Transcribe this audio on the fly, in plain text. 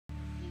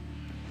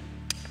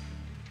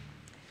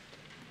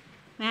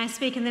May I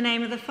speak in the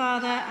name of the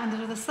Father, and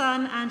of the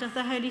Son, and of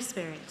the Holy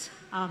Spirit.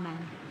 Amen.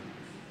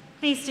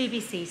 Please do be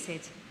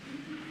seated.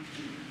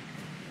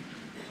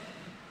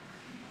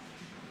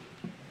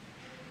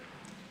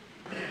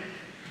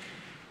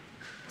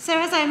 So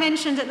as I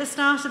mentioned at the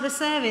start of the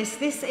service,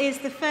 this is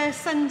the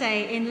first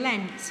Sunday in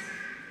Lent.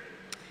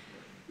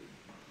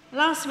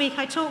 Last week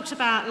I talked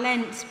about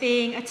Lent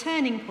being a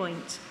turning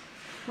point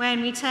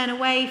when we turn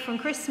away from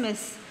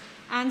Christmas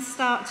and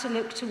start to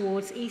look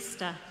towards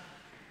Easter.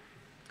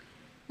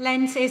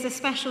 Lent is a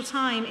special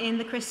time in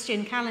the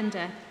Christian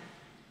calendar,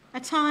 a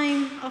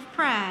time of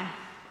prayer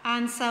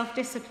and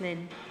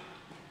self-discipline,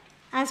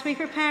 as we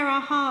prepare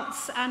our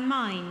hearts and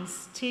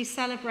minds to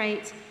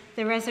celebrate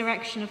the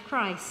resurrection of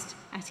Christ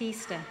at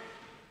Easter.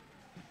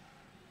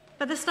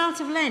 But the start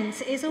of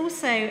Lent is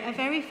also a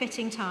very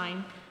fitting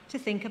time to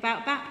think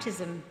about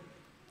baptism.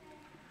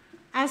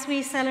 As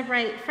we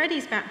celebrate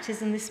Freddie's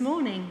baptism this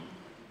morning,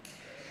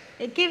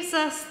 it gives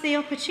us the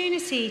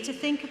opportunity to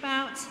think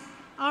about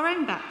our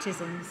own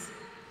baptisms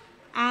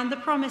and the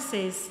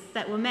promises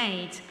that were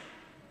made,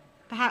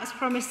 perhaps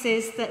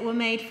promises that were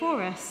made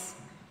for us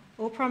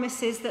or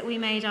promises that we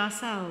made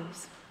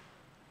ourselves.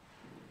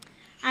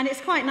 And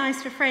it's quite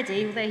nice for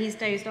Freddie, although he's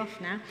dozed off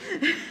now,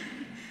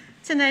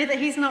 to know that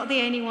he's not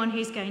the only one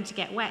who's going to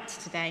get wet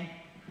today.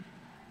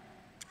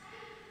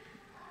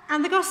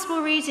 And the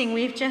gospel reading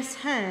we've just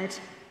heard,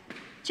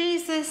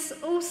 Jesus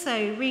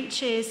also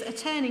reaches a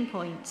turning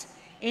point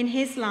in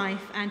his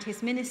life and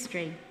his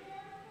ministry.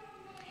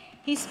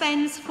 He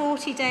spends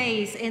 40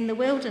 days in the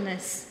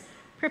wilderness,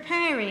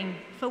 preparing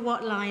for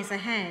what lies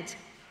ahead.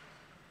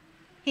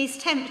 He's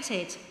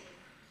tempted,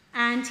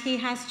 and he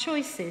has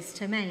choices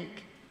to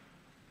make.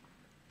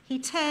 He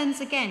turns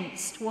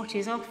against what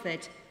is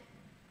offered.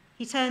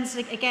 He turns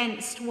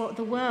against what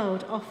the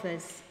world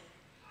offers: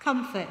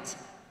 comfort,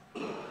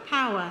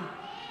 power,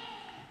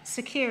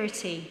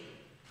 security,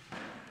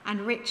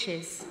 and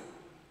riches.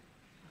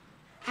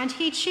 And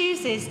he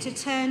chooses to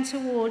turn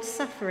towards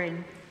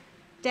suffering,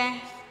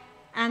 death,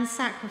 and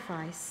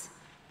sacrifice.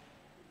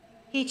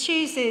 He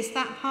chooses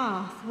that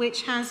path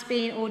which has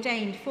been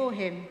ordained for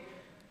him,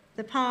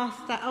 the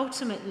path that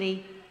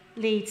ultimately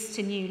leads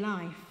to new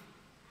life.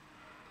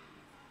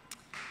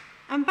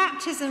 And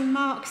baptism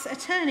marks a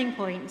turning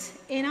point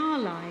in our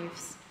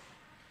lives,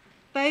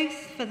 both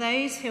for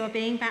those who are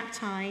being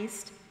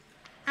baptized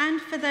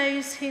and for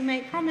those who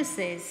make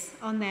promises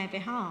on their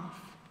behalf.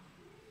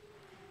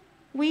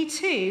 We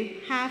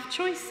too have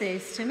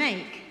choices to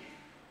make,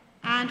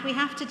 and we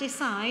have to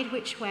decide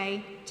which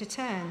way to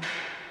turn.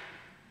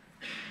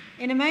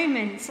 In a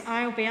moment,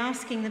 I'll be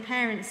asking the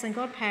parents and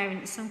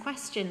godparents some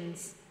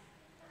questions.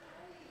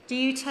 Do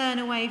you turn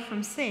away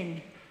from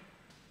sin?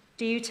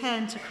 Do you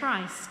turn to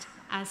Christ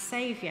as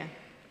Saviour?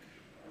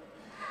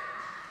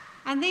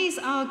 And these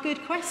are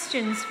good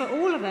questions for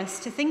all of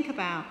us to think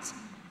about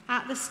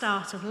at the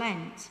start of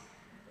Lent.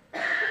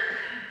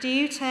 Do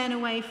you turn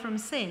away from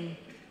sin?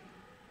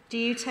 Do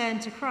you turn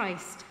to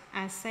Christ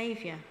as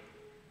Saviour?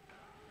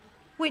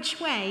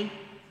 Which way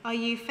are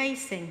you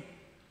facing?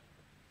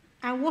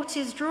 And what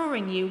is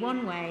drawing you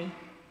one way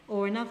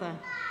or another?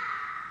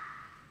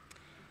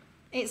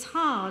 It's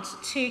hard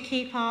to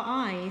keep our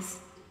eyes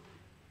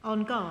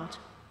on God.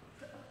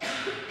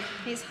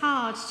 It's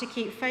hard to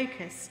keep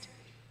focused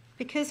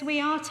because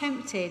we are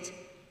tempted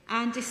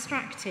and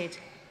distracted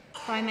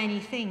by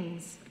many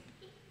things.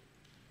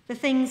 The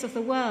things of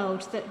the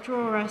world that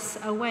draw us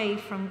away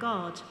from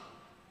God: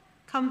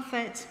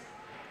 comfort,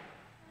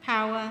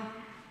 power,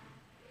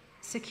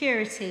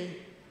 security,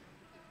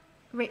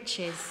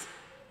 riches.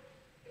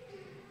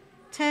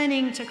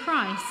 Turning to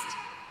Christ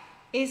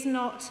is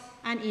not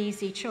an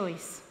easy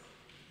choice.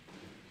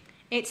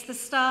 It's the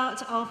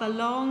start of a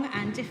long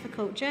and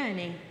difficult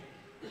journey.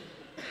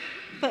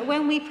 But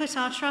when we put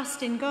our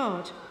trust in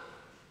God,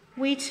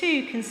 we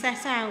too can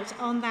set out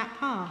on that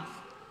path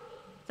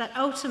that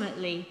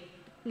ultimately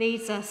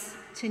leads us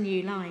to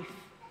new life.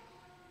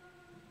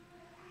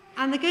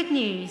 And the good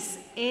news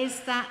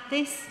is that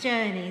this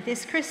journey,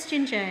 this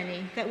Christian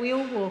journey that we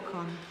all walk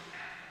on,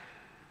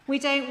 we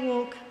don't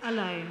walk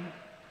alone.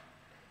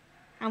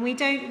 And we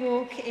don't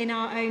walk in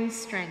our own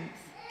strength,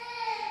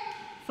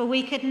 for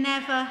we could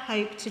never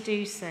hope to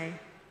do so.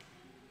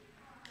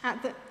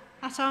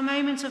 At our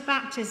moment of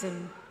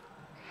baptism,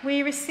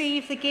 we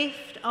receive the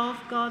gift of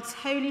God's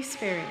Holy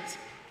Spirit,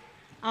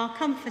 our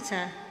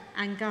comforter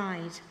and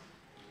guide.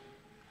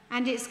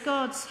 And it's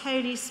God's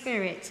Holy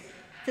Spirit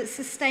that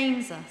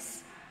sustains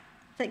us,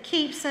 that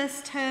keeps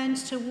us turned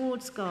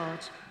towards God,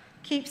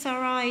 keeps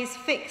our eyes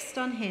fixed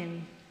on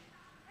him,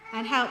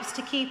 and helps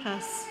to keep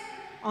us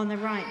on the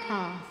right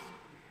path.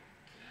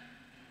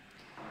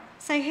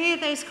 So hear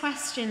those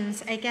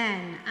questions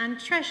again and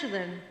treasure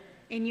them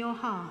in your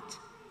heart.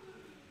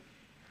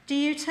 Do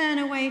you turn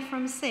away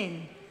from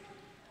sin?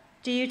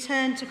 Do you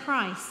turn to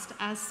Christ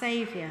as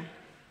Saviour?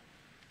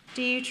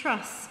 Do you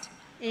trust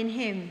in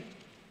him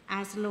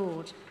as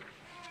Lord?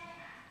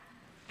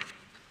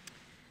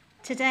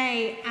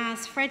 Today,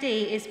 as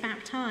Freddie is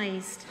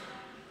baptised,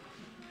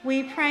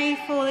 We pray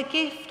for the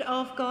gift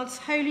of God's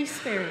Holy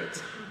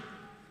Spirit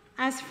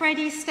as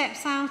Freddie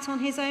steps out on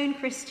his own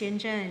Christian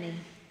journey,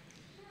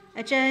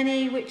 a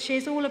journey which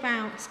is all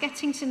about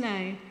getting to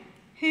know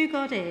who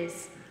God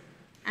is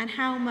and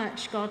how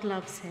much God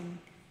loves him.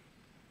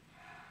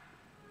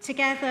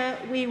 Together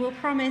we will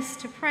promise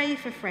to pray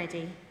for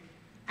Freddie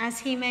as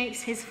he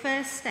makes his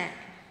first step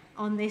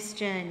on this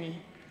journey.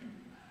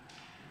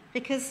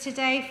 Because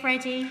today,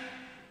 Freddie,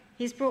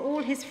 he's brought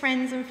all his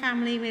friends and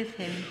family with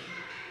him,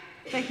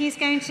 but he's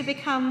going to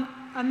become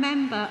a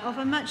member of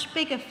a much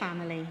bigger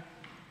family,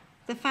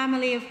 the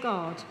family of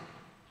God,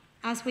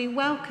 as we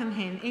welcome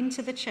him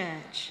into the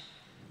church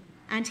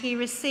and he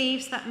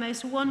receives that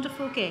most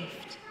wonderful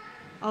gift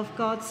of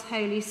God's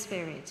Holy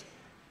Spirit.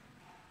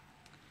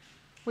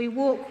 We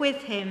walk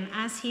with him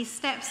as he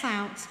steps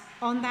out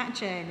on that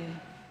journey.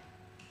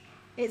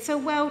 It's a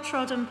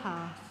well-trodden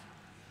path,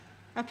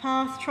 a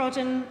path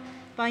trodden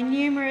by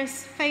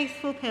numerous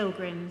faithful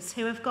pilgrims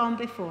who have gone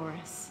before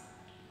us.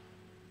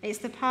 It's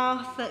the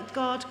path that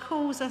God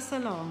calls us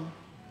along,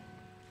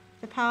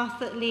 the path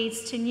that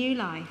leads to new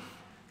life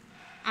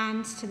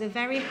and to the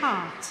very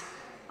heart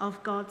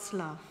of God's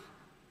love.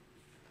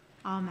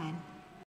 Amen.